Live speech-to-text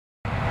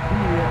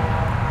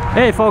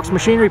Hey folks,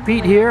 Machinery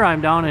Pete here.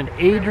 I'm down in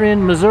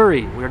Adrian,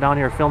 Missouri. We're down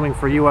here filming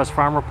for US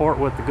Farm Report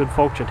with the good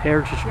folks at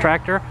Heritage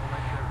Tractor.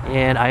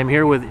 And I'm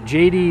here with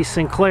JD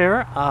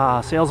Sinclair,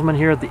 salesman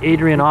here at the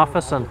Adrian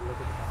office. And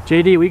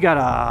JD, we got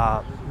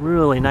a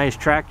really nice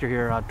tractor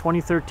here, a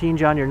 2013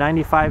 John Deere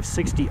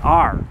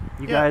 9560R.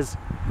 You guys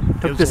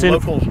took this in?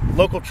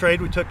 Local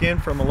trade we took in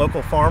from a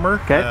local farmer.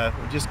 Okay.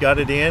 We just got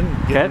it in,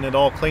 getting it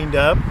all cleaned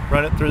up,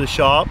 run it through the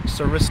shop,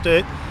 serviced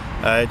it.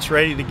 It's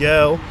ready to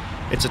go.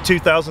 It's a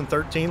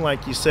 2013,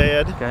 like you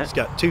said. Okay. It's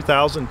got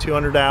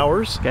 2,200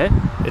 hours. Okay.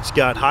 It's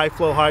got high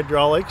flow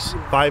hydraulics,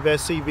 5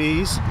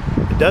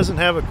 SCVs. It doesn't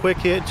have a quick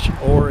hitch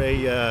or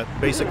a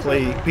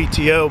basically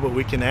PTO, but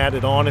we can add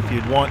it on if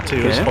you'd want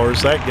to, as far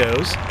as that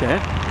goes. Okay.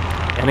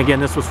 And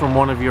again, this was from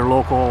one of your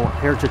local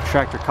Heritage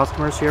Tractor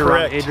customers here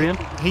around Adrian?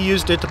 He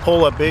used it to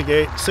pull a big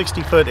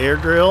 60-foot air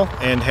drill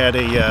and had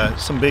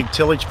some big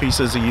tillage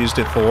pieces he used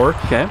it for.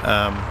 Okay.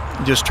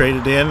 Just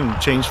traded in and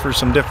changed for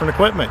some different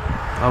equipment.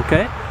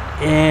 Okay.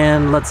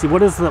 And let's see,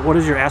 what is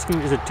your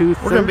asking? Is it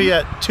 230? We're going to be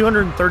at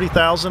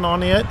 230,000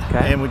 on it,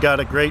 and we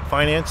got a great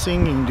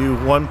financing. You can do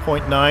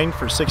 1.9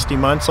 for 60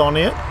 months on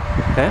it.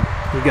 Okay,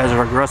 you guys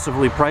are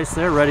aggressively priced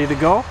there, ready to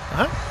go.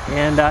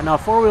 And now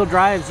four-wheel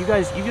drives, you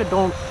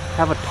don't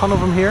have a ton of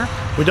them here?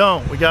 We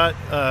don't. We got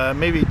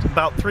maybe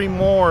about 3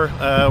 more.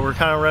 We're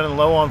kind of running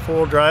low on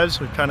four-wheel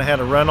drives. We've kind of had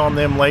a run on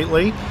them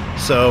lately,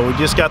 so we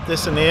just got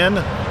this in.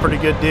 Pretty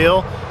good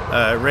deal.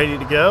 Ready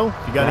to go.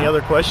 If you got any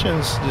other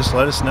questions, just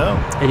let us know.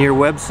 And your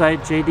website,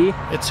 JD?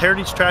 It's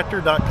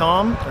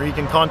heritagetractor.com, or you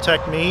can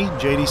contact me,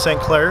 JD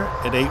Sinclair,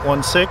 at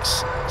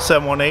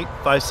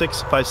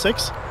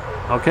 816-718-5656.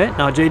 Okay,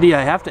 now JD,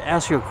 I have to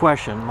ask you a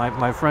question.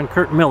 My friend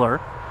Kurt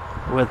Miller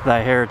with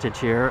Heritage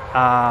here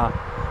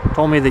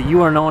told me that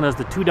you are known as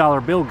the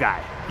 $2 bill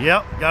guy.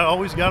 Yep,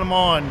 always got them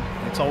on.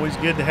 It's always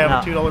good to have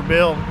a $2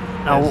 bill.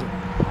 Now,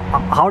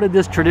 how did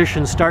this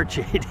tradition start,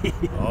 JD?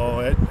 Oh,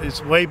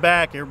 it's way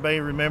back. Everybody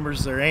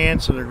remembers their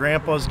aunts or their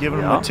grandpas giving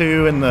them a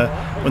 2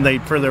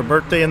 for their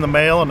birthday in the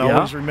mail, and I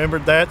always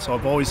remembered that. So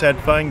I've always had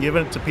fun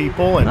giving it to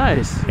people. And,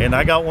 nice. And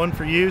I got one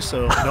for you,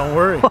 so don't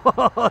worry.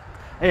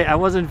 Hey, I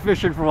wasn't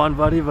fishing for one,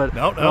 buddy, but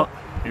no.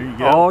 Here you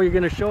go. Oh, you're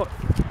gonna show it.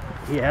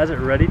 He has it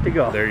ready to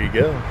go. There you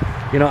go.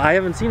 You know, I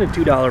haven't seen a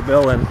 $2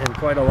 bill in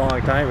quite a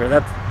long time here.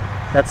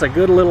 That's a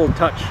good little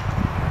touch,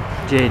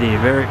 JD.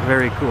 Very,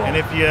 very cool. And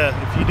if you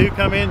do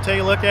come in and take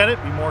a look at it,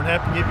 be more than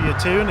happy to give you a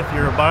 2. And if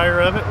you're a buyer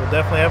of it, we'll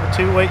definitely have a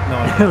 2 waiting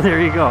on you. There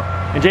you go.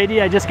 And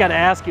JD, I just got to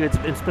ask you,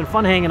 it's been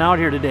fun hanging out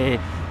here today.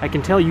 I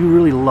can tell you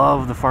really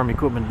love the farm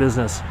equipment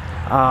business.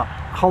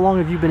 How long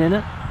have you been in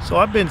it? So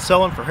I've been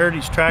selling for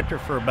Heritage Tractor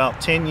for about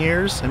 10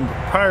 years, and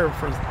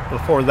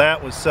before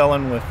that was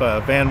selling with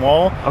Van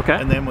Wall,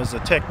 and then was a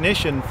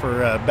technician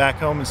for back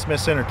home in Smith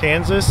Center,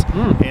 Kansas,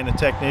 and a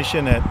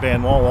technician at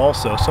Van Wall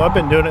also. So I've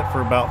been doing it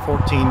for about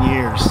 14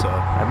 years. So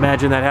I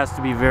imagine that has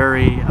to be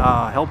very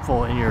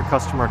helpful in your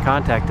customer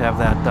contact to have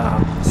that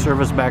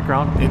service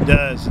background. It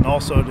does, and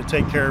also to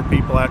take care of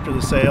people after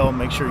the sale,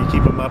 make sure you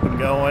keep them up and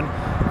going.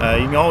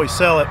 You can always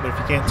sell it, but if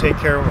you can't take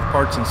care of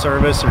parts and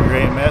service or your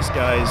AMS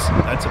guys,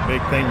 that's a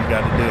big thing you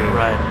got to do.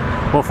 Right.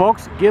 Well,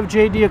 folks, give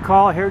JD a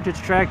call. Heritage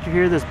Tractor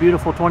here, this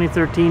beautiful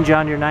 2013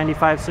 John Deere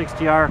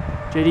 9560R.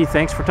 JD,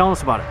 thanks for telling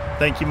us about it.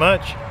 Thank you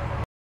much.